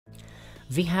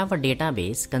We have a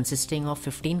database consisting of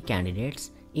 15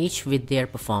 candidates, each with their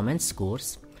performance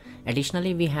scores.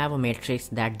 Additionally, we have a matrix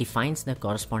that defines the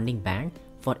corresponding band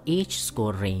for each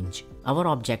score range. Our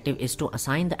objective is to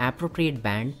assign the appropriate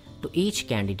band to each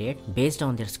candidate based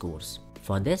on their scores.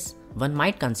 For this, one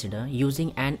might consider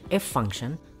using an if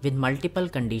function with multiple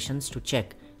conditions to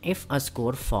check if a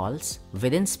score falls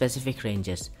within specific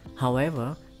ranges.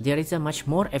 However, there is a much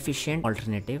more efficient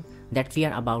alternative that we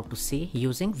are about to see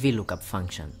using VLOOKUP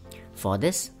function. For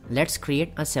this, let's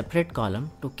create a separate column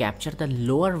to capture the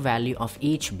lower value of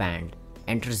each band.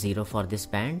 Enter 0 for this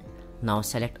band. Now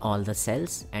select all the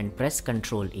cells and press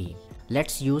Ctrl E.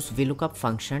 Let's use VLOOKUP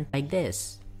function like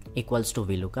this. Equals to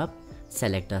VLOOKUP,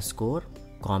 select the score,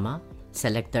 comma,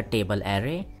 select the table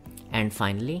array, and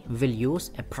finally we'll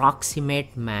use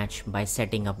approximate match by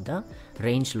setting up the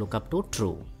range lookup to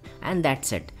true. And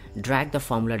that's it. Drag the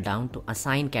formula down to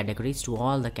assign categories to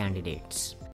all the candidates.